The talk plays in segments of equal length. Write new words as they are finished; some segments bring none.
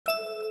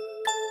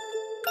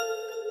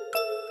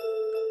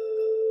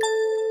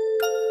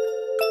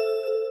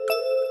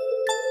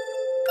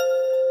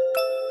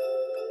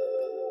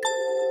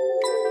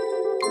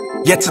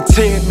Get to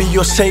Tieme,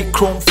 Ossei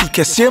chrome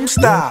fike same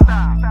style.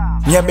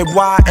 Nyame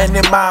wa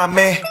ene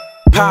mame.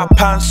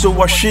 Papa so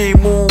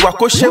washimu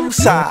wako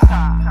shemsa.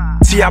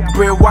 Tia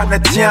bre wana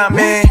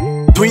Tieme.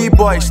 3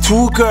 boys,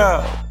 2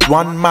 girls,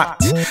 1 mat.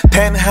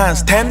 10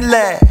 hands, 10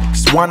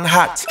 legs, 1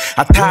 hat.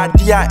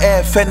 Atadia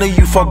air fender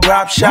you for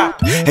grab shop.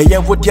 Hey yeah,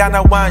 would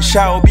yana one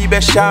shall be be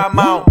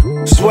mouth.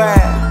 Swear,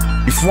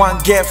 if one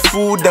get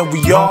food then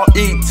we all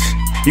eat.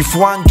 If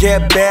one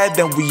get bed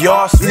then we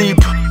all sleep.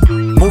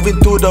 Moving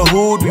through the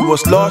hood, we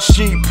was lost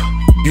sheep.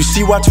 You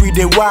see what we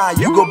did, why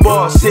you go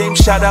boss. Same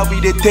shot out, we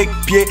did take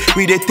pay,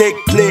 we did take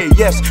play.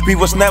 Yes, we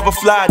was never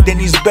fly, then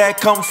he's back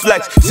come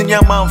flex.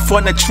 Senior man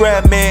for the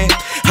trap, man.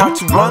 How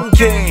to run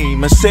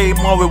game and say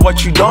more with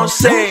what you don't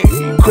say.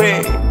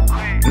 Craig.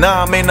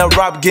 Now I'm in a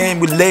rap game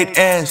with late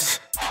ends.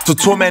 To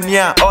too many,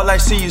 all I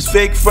see is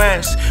fake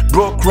friends.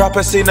 Broke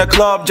rappers in the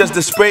club, just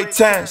the spray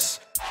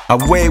tents.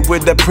 Away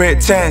with the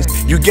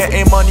pretense. You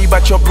getting money,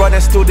 but your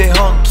brothers still they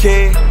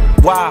hunky.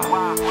 Wow,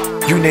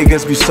 you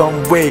niggas be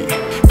some way.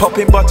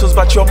 Popping bottles,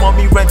 but your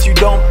mommy rent you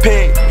don't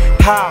pay.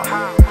 How?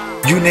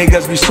 You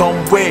niggas be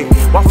some way.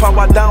 One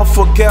flower down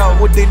for girl,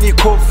 what they need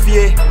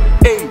coffee?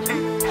 Hey,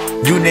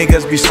 you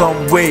niggas be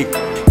some way.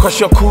 Cause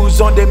your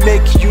crews on they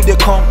make you they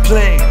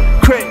complain.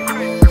 Craig.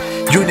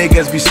 You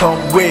niggas be some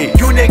way.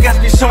 You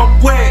niggas be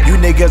some way. You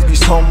niggas be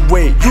some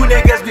way. You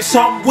niggas be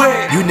some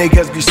way. You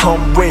niggas be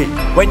some way.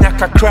 When you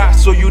can cry,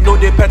 so you know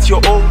they pet your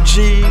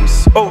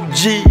OGs.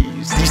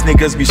 OGs. These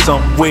niggas be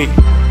some way.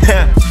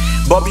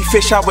 Bobby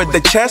Fisher with the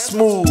chest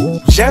move.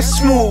 Just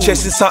smooth.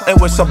 Chasing something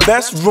with some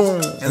best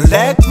room and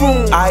leg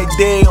room. I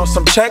day on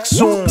some check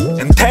soon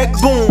and tech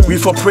boom. We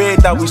for pray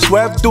that we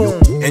swerve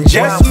doom and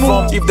just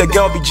move. If the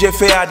girl be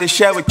JFA, I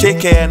share with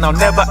KK and I'll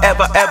never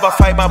ever ever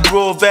fight my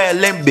bro Ver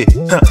Limbe.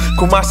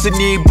 Kumasi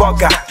ni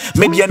boga,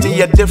 maybe I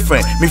need a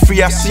different. Me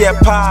free I see a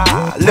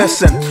pa.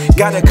 Listen,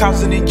 got a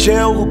cousin in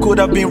jail who could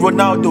have been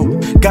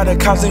Ronaldo. Got a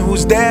cousin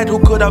who's dead who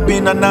could have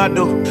been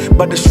Anado.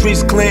 But the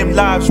streets claim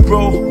lives,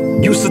 bro.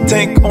 Used to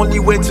think only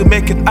way to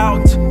make it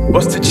out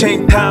was to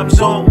change time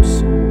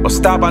zones, or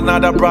stab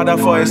another brother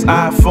for his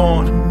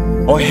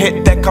iPhone, or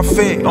hit that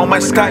cafe on my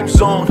Skype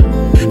zone.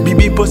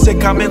 BB Pose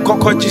come in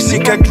Concord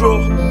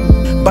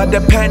Kedro, but the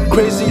pen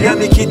crazy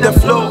and they keep the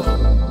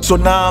flow. So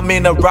now I'm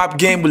in a rap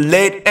game with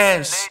late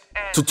ends.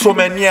 To too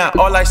many,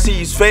 all I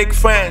see is fake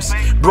friends.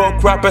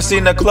 Broke rappers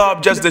in the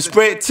club, just the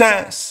spray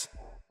tents.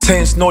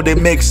 Tens know they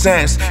make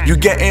sense. You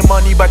getting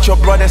money, but your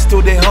brothers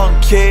still they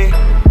hunky.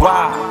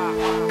 Wow.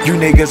 You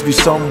niggas be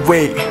some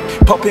way.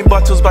 Popping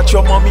bottles, but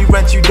your mommy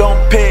rent you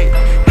don't pay.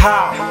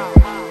 How?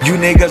 You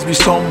niggas be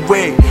some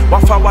way.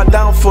 One flower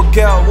down for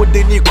girl, what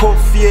they need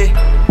coffee?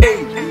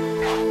 Hey,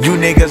 you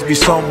niggas be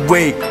some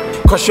way.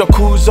 Cause your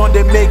crews on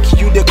they make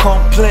you they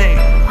complain.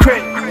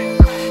 Craig.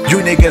 You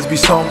niggas be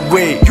some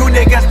way. You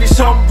niggas be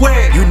some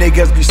way. You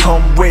niggas be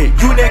some way.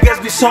 You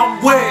niggas be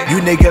some way.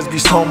 You niggas be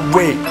some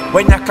way.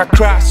 When you can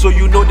cry, so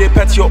you know they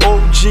pet your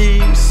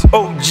OGs.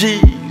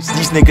 OGs.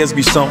 These niggas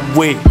be some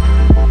way.